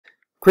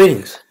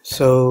Greetings.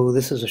 So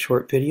this is a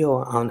short video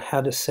on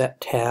how to set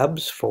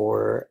tabs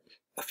for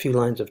a few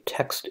lines of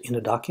text in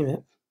a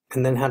document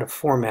and then how to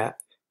format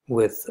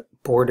with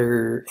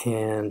border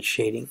and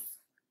shading.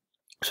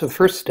 So the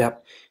first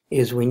step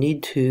is we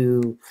need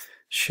to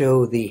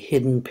show the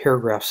hidden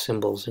paragraph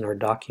symbols in our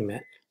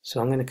document.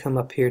 So I'm going to come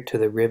up here to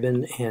the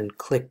ribbon and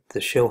click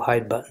the Show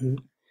Hide button,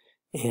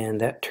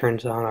 and that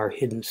turns on our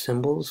hidden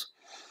symbols.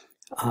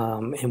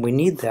 And we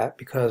need that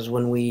because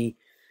when we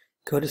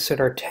go to set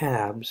our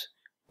tabs,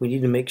 we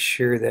need to make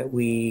sure that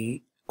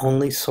we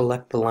only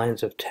select the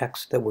lines of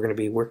text that we're going to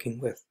be working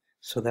with.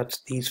 So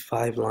that's these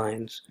 5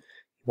 lines.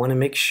 You want to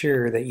make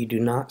sure that you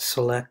do not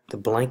select the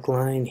blank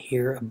line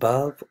here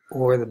above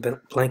or the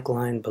blank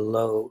line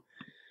below.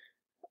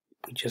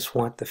 We just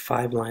want the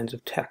 5 lines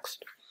of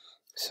text.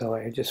 So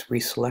I just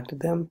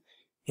reselected them,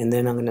 and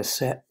then I'm going to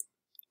set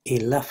a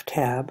left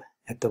tab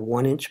at the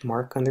 1-inch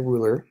mark on the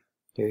ruler.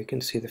 Here you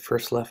can see the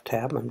first left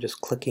tab. I'm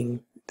just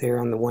clicking there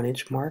on the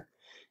 1-inch mark.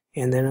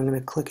 And then I'm going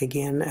to click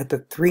again at the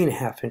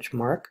 3.5-inch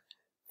mark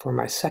for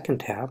my second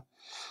tab.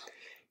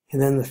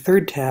 And then the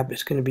third tab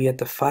is going to be at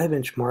the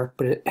 5-inch mark,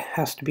 but it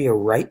has to be a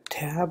right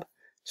tab.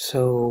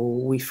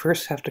 So we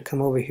first have to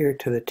come over here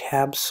to the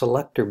tab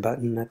selector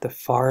button at the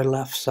far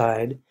left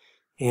side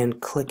and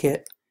click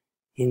it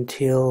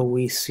until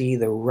we see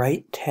the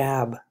right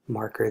tab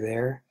marker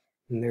there.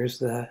 And there's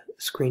the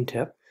screen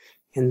tip.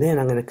 And then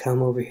I'm going to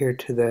come over here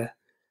to the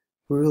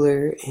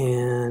ruler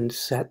and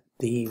set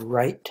the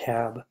right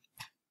tab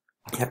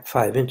at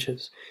 5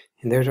 inches.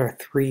 And there's our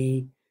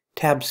 3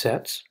 tab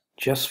sets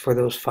just for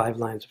those 5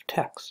 lines of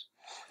text.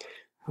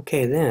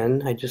 Okay,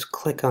 then I just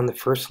click on the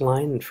first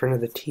line in front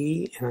of the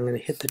T, and I'm going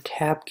to hit the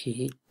tab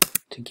key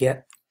to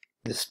get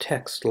this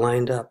text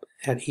lined up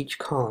at each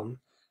column.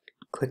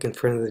 Click in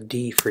front of the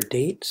D for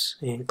dates,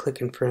 and click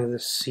in front of the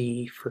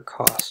C for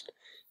cost.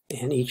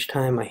 And each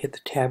time I hit the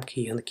tab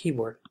key on the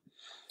keyboard.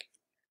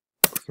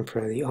 Click in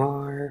front of the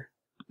R,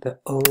 the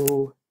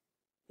O,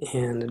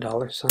 and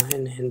the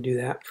 $sign, and do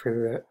that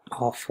for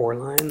all 4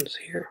 lines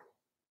here.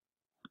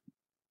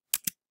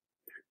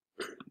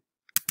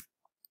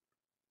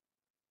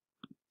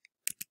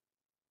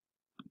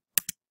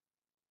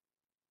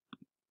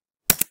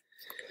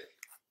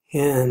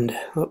 And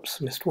oops,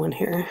 missed one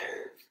here.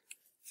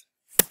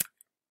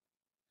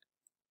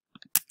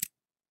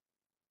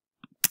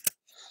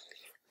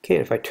 Okay,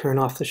 if I turn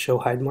off the show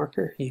hide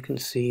marker, you can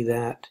see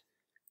that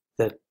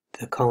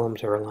the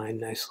columns are aligned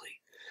nicely.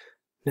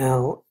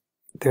 Now,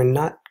 they're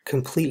not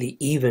completely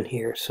even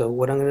here, so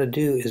what I'm going to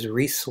do is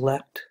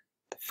reselect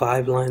the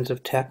 5 lines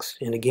of text,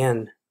 and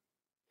again,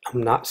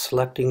 I'm not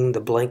selecting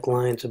the blank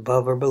lines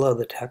above or below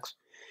the text.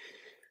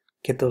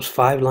 Get those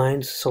 5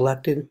 lines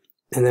selected,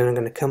 and then I'm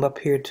going to come up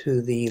here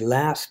to the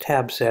last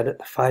tab set at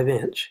the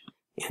 5-inch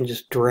and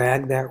just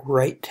drag that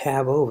right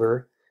tab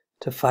over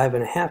to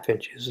 5.5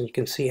 inches. And you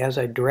can see as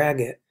I drag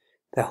it,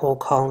 the whole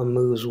column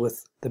moves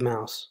with the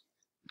mouse.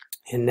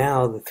 And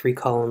now the 3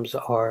 columns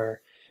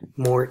are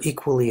more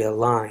equally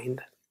aligned.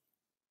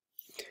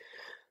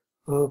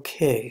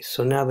 Okay,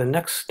 so now the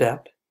next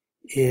step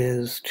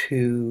is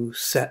to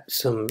set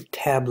some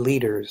tab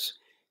leaders,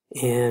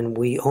 and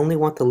we only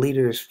want the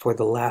leaders for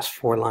the last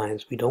 4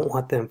 lines. We don't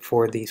want them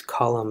for these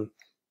column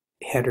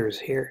headers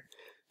here.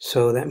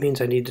 So that means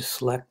I need to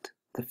select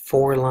the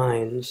 4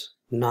 lines,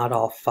 not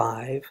all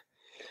 5.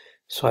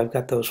 So I've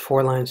got those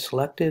 4 lines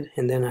selected,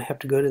 and then I have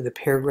to go to the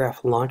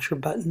paragraph launcher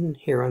button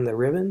here on the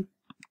ribbon,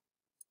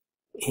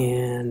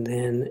 and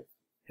then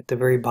at the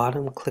very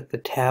bottom click the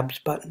tabs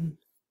button,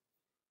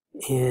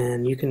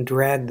 and you can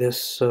drag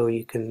this so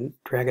you can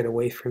drag it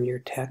away from your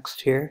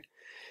text here.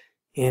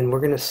 And we're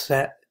going to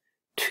set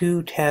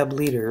 2 tab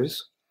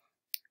leaders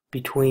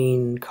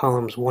between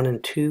columns 1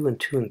 and 2 and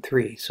 2 and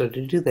 3. So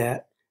to do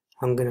that,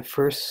 I'm going to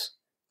first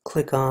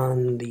click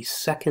on the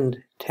second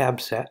tab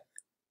set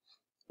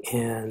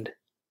and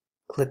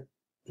click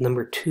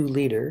number 2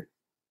 leader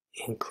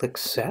and click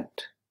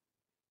set,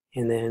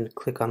 and then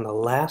click on the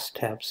last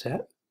tab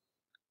set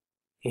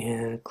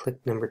and click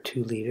number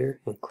 2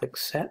 leader and click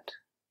set,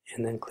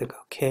 and then click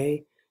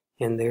OK,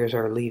 and there's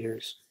our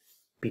leaders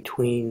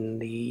between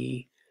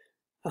the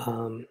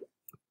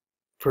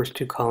first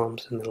 2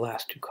 columns and the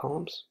last 2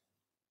 columns.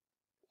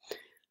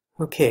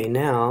 Okay,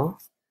 now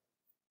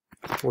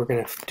we're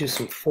going to do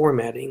some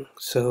formatting.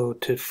 So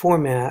to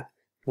format,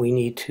 we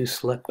need to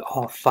select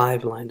all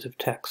 5 lines of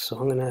text. So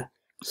I'm going to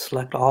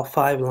select all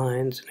 5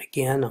 lines, and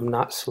again, I'm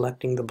not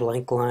selecting the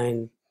blank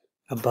line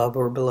above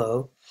or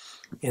below.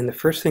 And the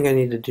first thing I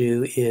need to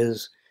do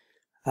is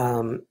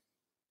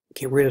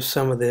get rid of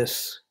some of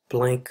this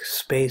blank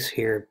space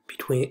here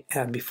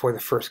before the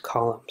first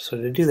column. So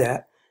to do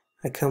that,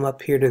 I come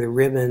up here to the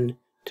ribbon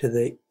to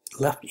the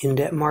left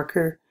indent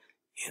marker,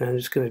 and I'm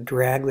just going to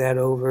drag that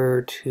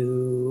over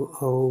to,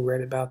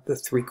 right about the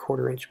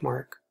 3/4 inch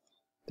mark.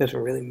 Doesn't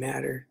really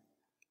matter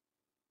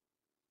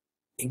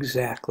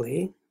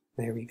exactly.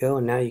 There we go,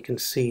 and now you can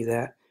see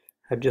that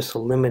I've just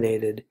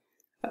eliminated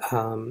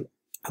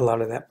a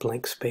lot of that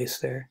blank space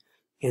there.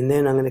 And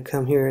then I'm going to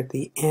come here at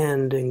the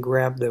end and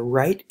grab the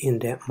right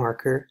indent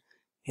marker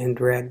and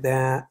drag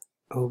that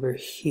over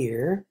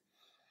here.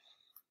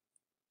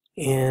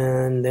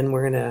 And then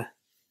we're going to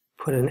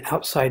put an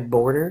outside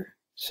border.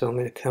 So I'm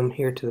going to come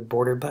here to the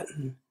border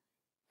button,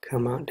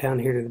 come out down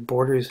here to the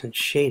borders and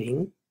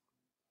shading,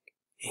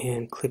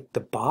 and click the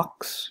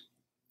box.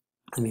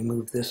 Let me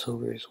move this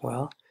over as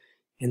well.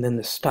 And then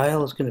the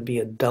style is going to be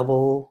a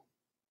double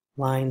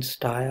line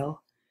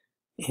style.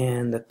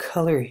 And the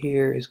color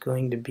here is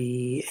going to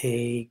be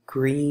a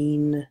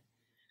green.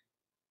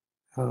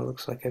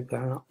 Looks like I've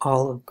got an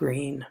olive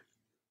green.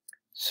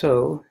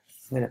 So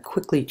I'm going to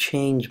quickly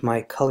change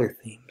my color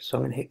theme. So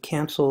I'm going to hit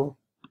cancel,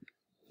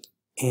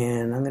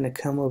 and I'm going to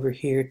come over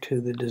here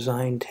to the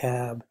design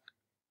tab,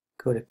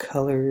 go to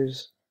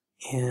colors,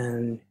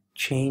 and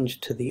change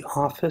to the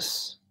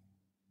office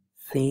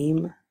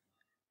theme,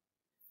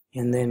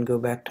 and then go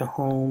back to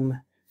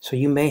home. So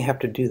you may have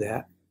to do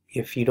that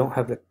if you don't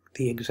have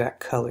the exact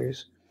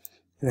colors.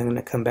 And then I'm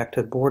going to come back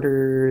to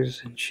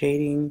borders and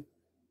shading,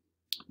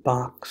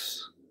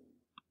 box,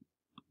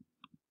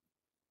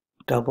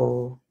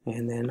 double,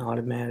 and then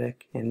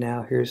automatic. And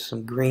now here's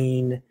some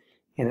green,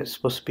 and it's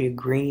supposed to be a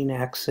green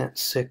accent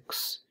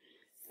 6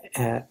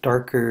 at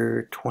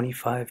darker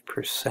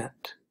 25%.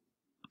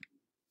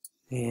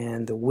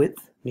 And the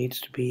width needs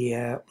to be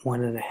at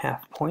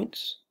 1.5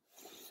 points.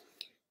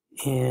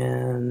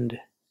 And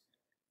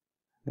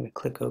I'm going to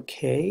click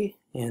OK,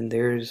 and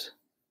there's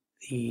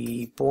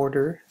the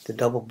border, the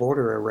double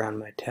border around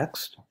my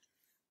text.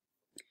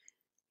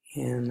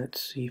 And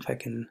let's see if I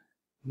can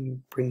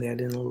bring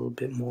that in a little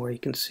bit more. You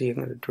can see I'm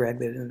going to drag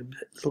that in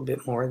a little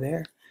bit more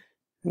there.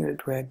 I'm going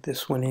to drag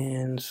this one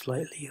in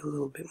slightly a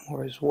little bit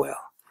more as well.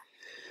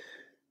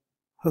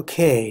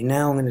 Okay,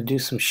 now I'm going to do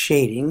some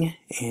shading,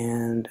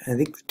 and I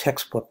think the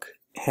textbook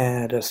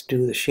had us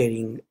do the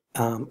shading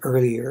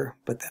earlier,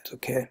 but that's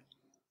okay.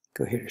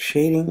 Go here to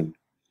shading,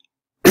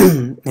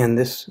 and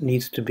this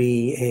needs to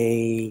be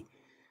a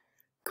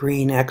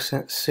green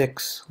accent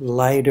 6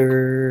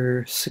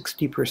 lighter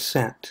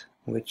 60%,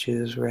 which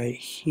is right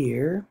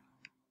here.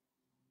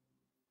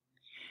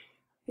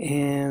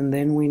 And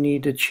then we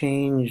need to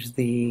change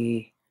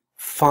the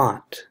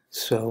font.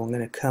 So I'm going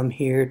to come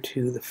here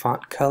to the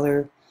font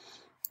color,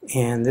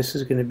 and this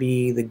is going to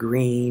be the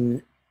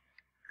green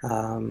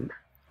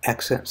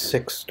accent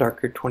 6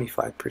 darker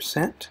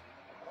 25%,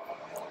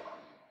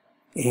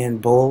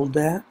 and bold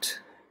that.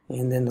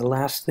 And then the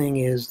last thing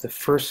is the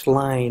first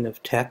line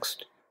of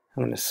text.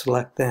 I'm going to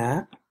select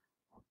that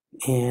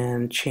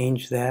and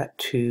change that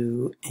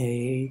to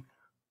a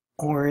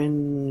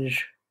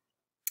orange.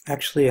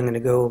 Actually, I'm going to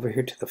go over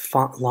here to the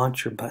font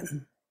launcher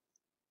button,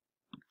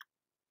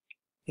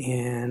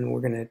 and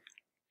we're going to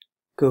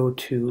go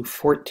to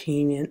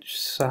 14-inch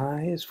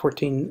size,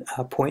 14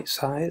 point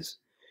size,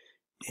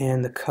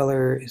 and the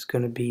color is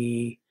going to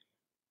be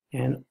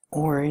an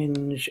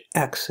orange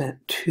accent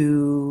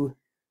 2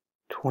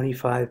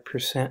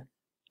 25%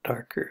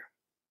 darker.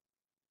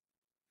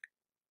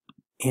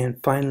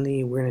 And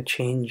finally, we're going to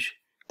change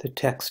the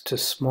text to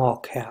small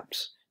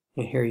caps.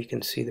 And here you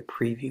can see the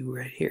preview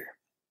right here.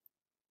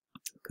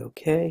 Click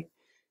OK.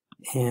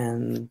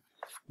 And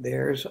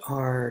there's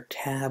our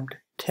tabbed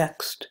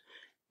text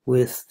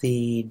with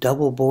the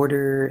double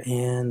border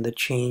and the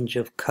change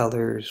of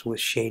colors with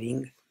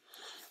shading.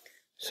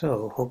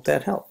 So, hope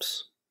that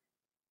helps.